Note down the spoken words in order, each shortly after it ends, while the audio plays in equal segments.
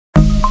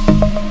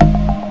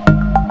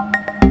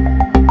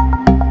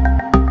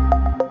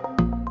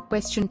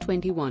Question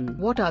 21.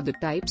 What are the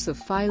types of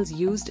files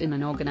used in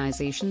an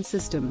organization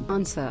system?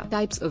 Answer.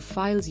 Types of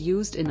files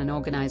used in an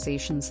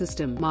organization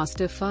system.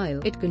 Master file.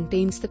 It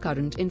contains the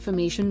current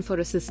information for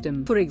a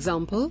system. For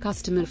example,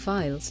 customer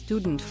file,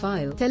 student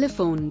file,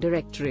 telephone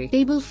directory.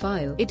 Table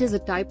file. It is a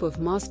type of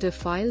master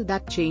file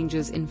that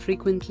changes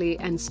infrequently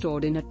and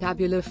stored in a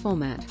tabular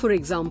format. For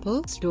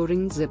example,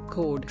 storing zip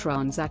code.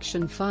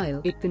 Transaction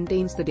file. It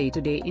contains the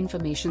day-to-day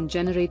information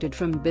generated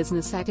from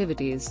business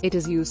activities. It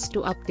is used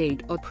to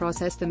update or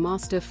process the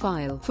master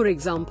file. For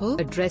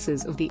example,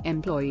 addresses of the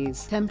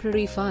employees.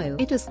 Temporary file.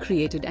 It is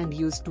created and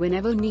used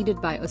whenever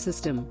needed by a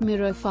system.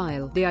 Mirror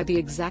file. They are the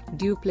exact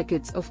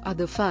duplicates of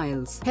other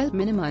files. Help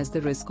minimize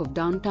the risk of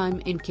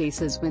downtime in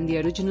cases when the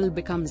original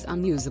becomes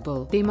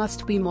unusable. They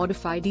must be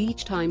modified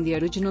each time the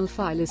original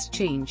file is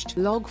changed.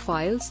 Log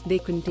files. They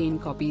contain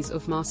copies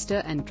of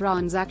master and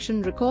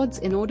transaction records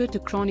in order to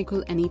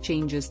chronicle any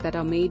changes that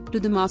are made to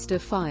the master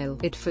file.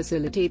 It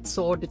facilitates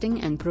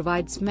auditing and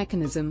provides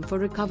mechanism for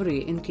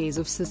recovery in case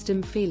of system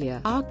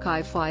failure.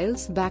 Archive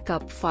files.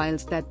 Backup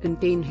files that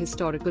contain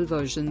historical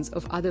versions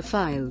of other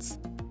files.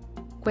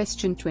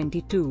 Question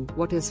 22.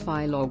 What is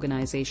file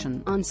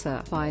organization?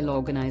 Answer. File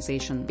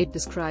organization. It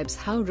describes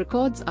how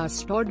records are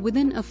stored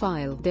within a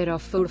file. There are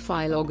 4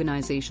 file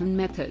organization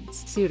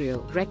methods.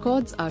 Serial.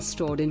 Records are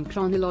stored in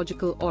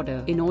chronological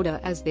order, in order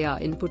as they are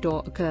input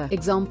or occur.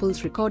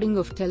 Examples: recording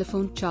of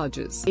telephone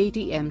charges,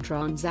 ATM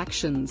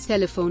transactions,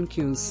 telephone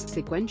queues.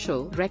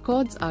 Sequential.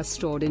 Records are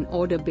stored in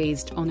order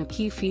based on a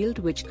key field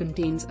which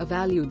contains a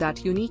value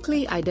that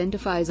uniquely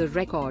identifies a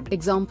record.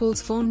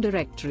 Examples: phone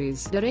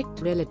directories.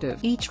 Direct relative.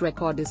 Each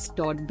record is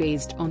stored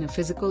based on a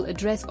physical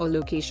address or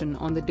location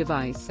on the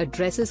device.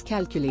 Address is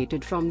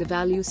calculated from the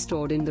value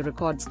stored in the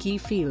record's key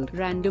field.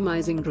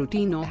 Randomizing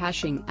routine or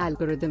hashing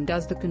algorithm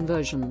does the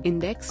conversion.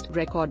 Indexed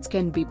records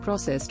can be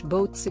processed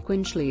both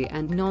sequentially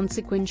and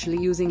non-sequentially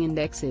using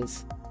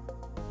indexes.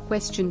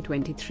 Question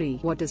 23.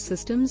 What is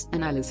systems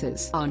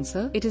analysis?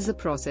 Answer. It is a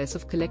process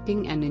of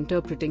collecting and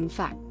interpreting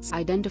facts,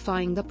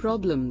 identifying the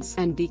problems,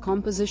 and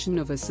decomposition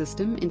of a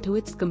system into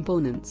its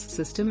components.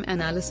 System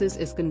analysis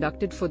is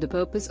conducted for the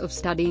purpose of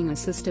studying a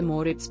system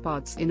or its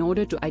parts in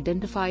order to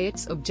identify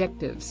its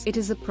objectives. It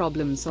is a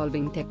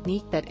problem-solving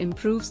technique that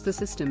improves the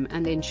system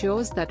and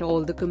ensures that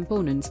all the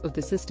components of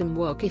the system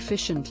work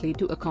efficiently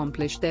to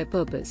accomplish their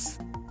purpose.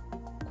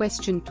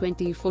 Question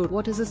 24.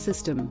 What is a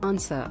system?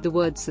 Answer. The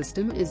word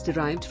system is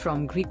derived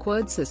from Greek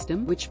word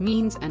system, which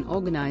means an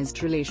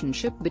organized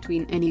relationship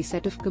between any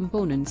set of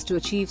components to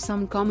achieve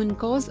some common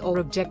cause or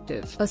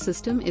objective. A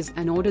system is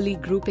an orderly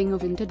grouping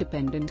of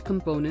interdependent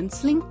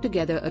components linked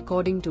together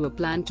according to a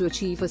plan to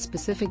achieve a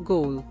specific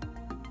goal.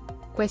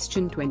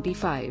 Question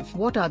 25.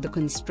 What are the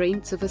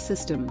constraints of a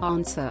system?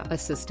 Answer. A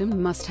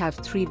system must have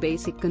 3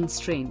 basic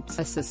constraints.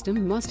 A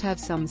system must have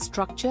some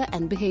structure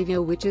and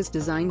behavior which is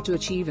designed to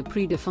achieve a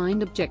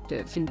predefined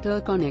objective.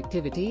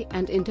 Interconnectivity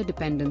and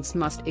interdependence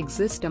must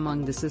exist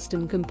among the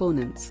system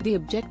components. The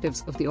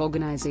objectives of the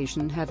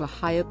organization have a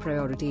higher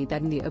priority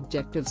than the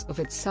objectives of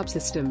its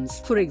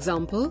subsystems. For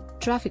example,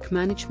 traffic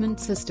management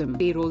system,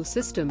 payroll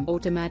system,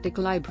 automatic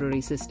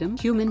library system,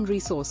 human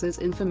resources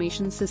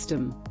information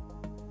system.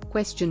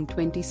 Question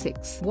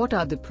 26. What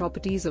are the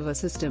properties of a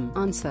system?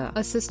 Answer.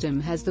 A system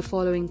has the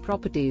following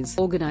properties.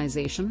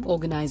 Organization.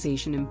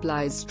 Organization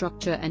implies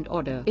structure and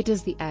order. It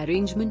is the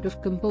arrangement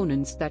of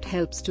components that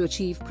helps to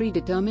achieve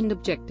predetermined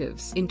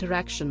objectives.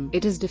 Interaction.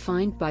 It is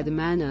defined by the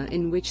manner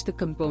in which the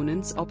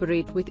components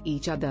operate with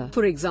each other.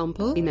 For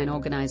example, in an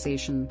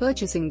organization,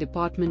 purchasing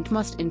department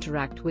must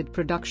interact with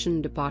production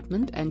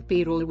department and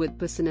payroll with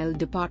personnel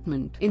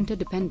department.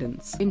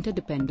 Interdependence.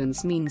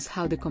 Interdependence means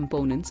how the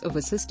components of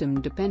a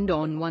system depend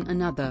on one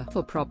another.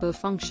 For proper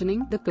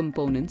functioning, the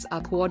components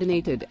are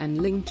coordinated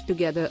and linked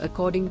together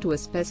according to a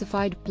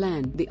specified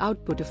plan. The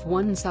output of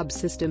one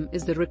subsystem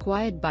is the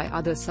required by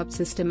other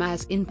subsystem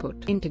as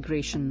input.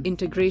 Integration.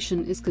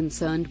 Integration is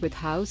concerned with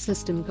how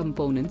system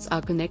components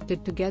are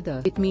connected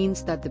together. It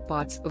means that the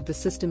parts of the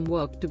system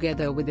work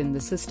together within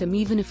the system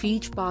even if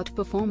each part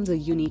performs a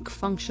unique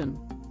function.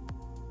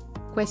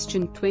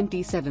 Question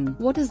 27.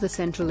 What is the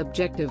central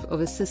objective of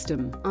a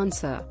system?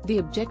 Answer. The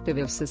objective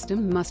of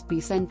system must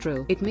be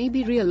central. It may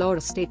be real or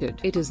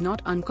stated. It is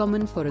not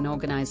uncommon for an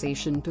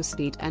organization to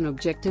state an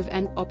objective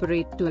and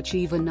operate to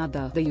achieve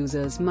another. The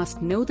users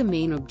must know the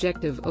main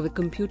objective of a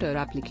computer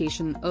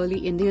application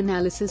early in the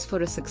analysis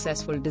for a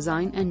successful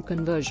design and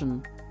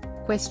conversion.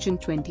 Question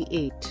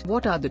 28.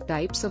 What are the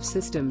types of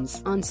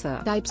systems?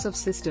 Answer. Types of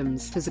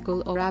systems: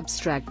 physical or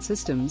abstract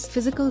systems.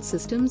 Physical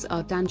systems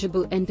are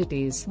tangible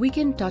entities. We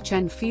can touch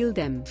and feel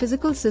them.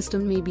 Physical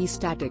system may be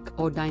static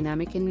or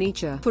dynamic in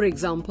nature. For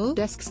example,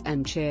 desks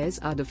and chairs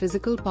are the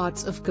physical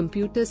parts of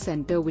computer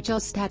center which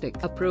are static.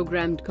 A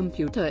programmed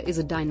computer is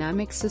a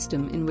dynamic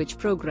system in which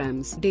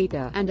programs,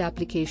 data, and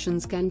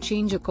applications can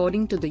change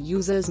according to the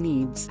user's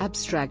needs.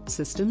 Abstract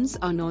systems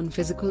are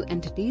non-physical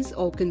entities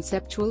or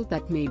conceptual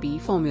that may be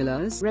formula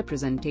inverse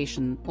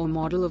representation or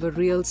model of a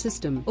real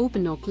system.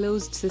 Open or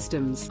closed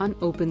systems. An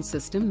open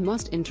system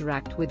must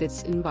interact with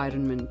its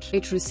environment.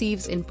 It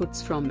receives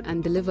inputs from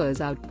and delivers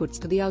outputs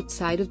to the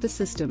outside of the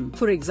system.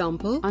 For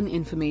example, an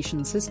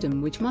information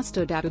system which must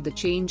adapt to the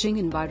changing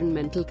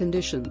environmental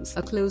conditions.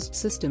 A closed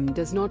system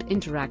does not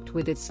interact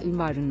with its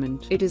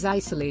environment. It is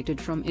isolated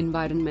from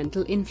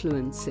environmental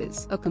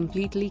influences. A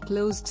completely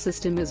closed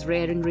system is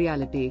rare in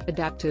reality.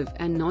 Adaptive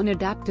and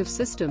non-adaptive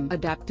system.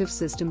 Adaptive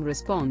system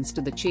responds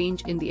to the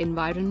change in the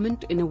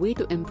environment in a way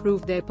to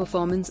improve their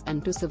performance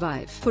and to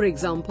survive. For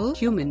example,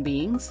 human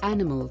beings,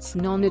 animals.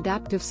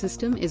 Non-adaptive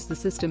system is the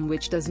system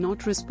which does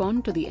not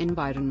respond to the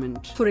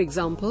environment. For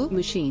example,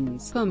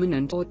 machines.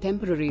 Permanent or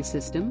temporary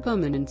system.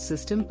 Permanent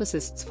system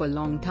persists for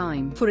long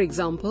time. For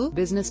example,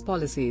 business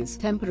policies.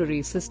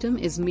 Temporary system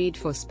is made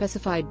for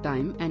specified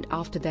time and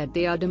after that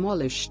they are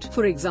demolished.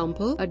 For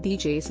example, a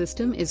DJ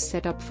system is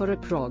set up for a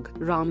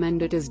program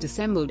and it is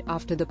disassembled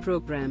after the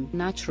program.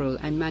 Natural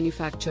and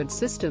manufactured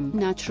system.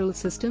 Natural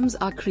systems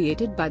are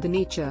created by the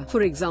nature.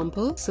 For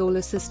example,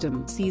 solar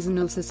system.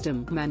 Seasonal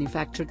system.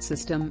 Manufactured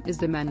system is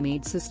the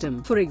man-made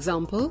system. For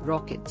example,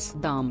 rockets,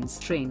 dams,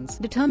 trains.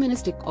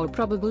 Deterministic or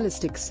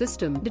probabilistic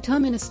system.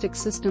 Deterministic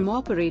system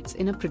operates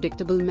in a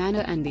predictable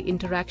manner and the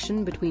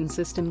interaction between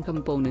system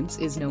components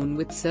is known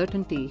with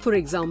certainty. For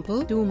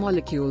example, 2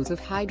 molecules of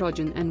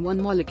hydrogen and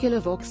 1 molecule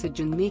of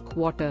oxygen make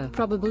water.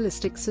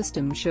 Probabilistic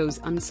system shows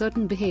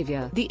uncertain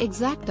behavior. The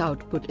exact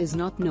output is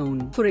not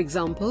known. For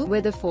example,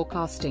 weather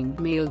forecasting,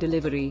 mail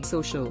delivery.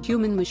 Social.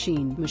 Human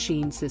machine.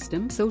 Machine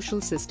system.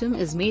 Social system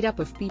is made up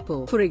of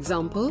people. For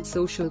example,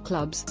 social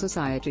clubs,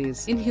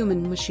 societies. In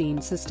human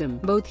machine system,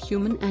 both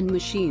human and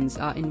machines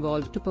are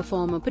involved to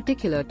perform a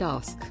particular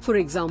task. For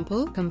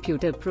example,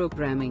 computer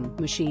programming.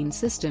 Machine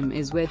system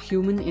is where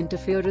human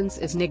interference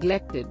is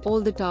neglected.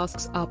 All the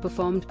tasks are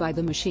performed by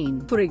the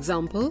machine. For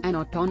example, an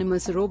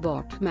autonomous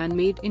robot.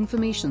 Man-made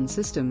information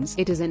systems.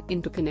 It is an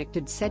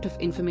interconnected set of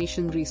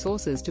information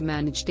resources to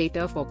manage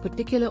data for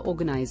particular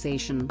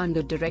organization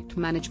under direct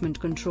management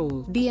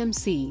control.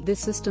 DMC. This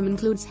system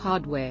includes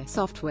hardware,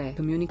 software,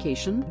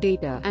 communication,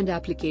 data, and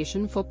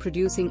application for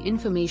producing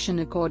information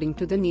according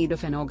to the need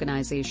of an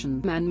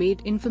organization.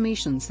 Man-made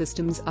information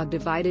systems are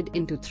divided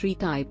into 3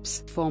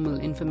 types. Formal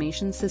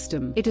information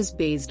system. It is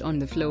based on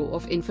the flow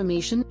of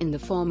information in the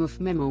form of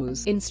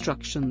memos,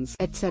 instructions,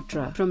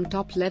 etc. from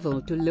top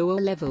level to lower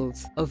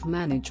levels of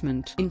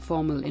management.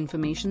 Informal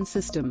information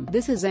system.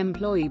 This is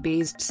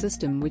employee-based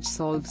system which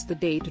solves the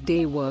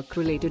day-to-day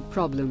work-related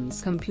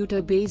problems.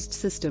 Computer-based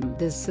system.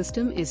 This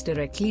system is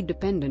directly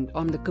dependent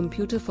on the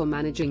computer for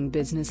managing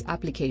business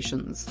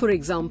applications. For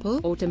example,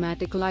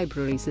 automatic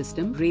library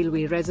system,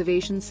 railway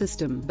reservation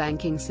system,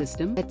 banking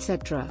system,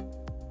 etc.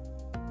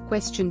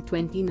 Question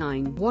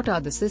 29. What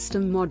are the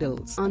system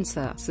models?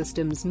 Answer.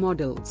 Systems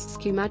models.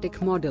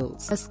 Schematic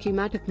models. A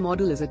schematic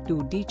model is a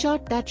 2D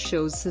chart that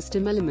shows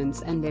system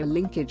elements and their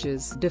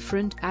linkages.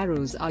 Different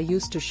arrows are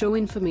used to show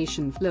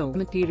information flow,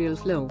 material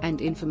flow, and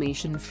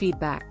information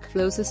feedback.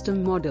 Flow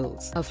system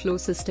models. A flow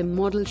system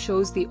model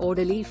shows the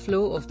orderly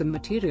flow of the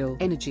material,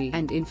 energy,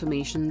 and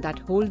information that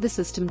hold the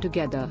system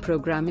together.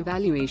 Program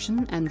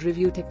evaluation and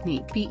review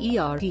technique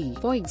 (PERT),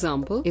 for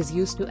example, is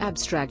used to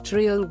abstract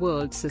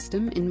real-world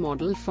system in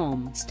model form.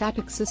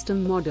 Static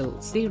system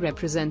models. They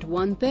represent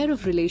one pair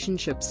of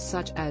relationships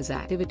such as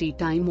activity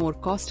time or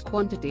cost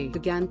quantity. The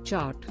Gantt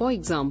chart, for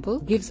example,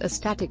 gives a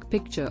static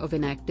picture of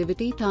an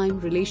activity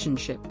time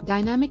relationship.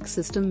 Dynamic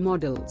system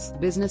models.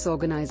 Business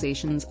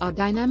organizations are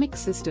dynamic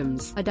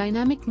systems. A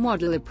dynamic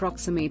model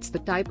approximates the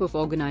type of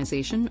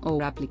organization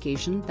or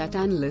application that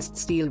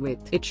analysts deal with.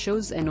 It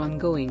shows an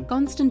ongoing,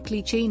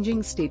 constantly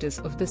changing status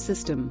of the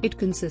system. It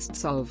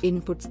consists of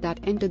inputs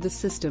that enter the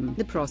system,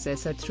 the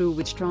processor through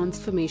which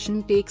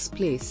transformation takes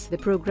place, the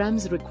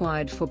programs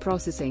required for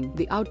processing,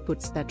 the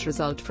outputs that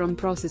result from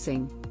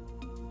processing.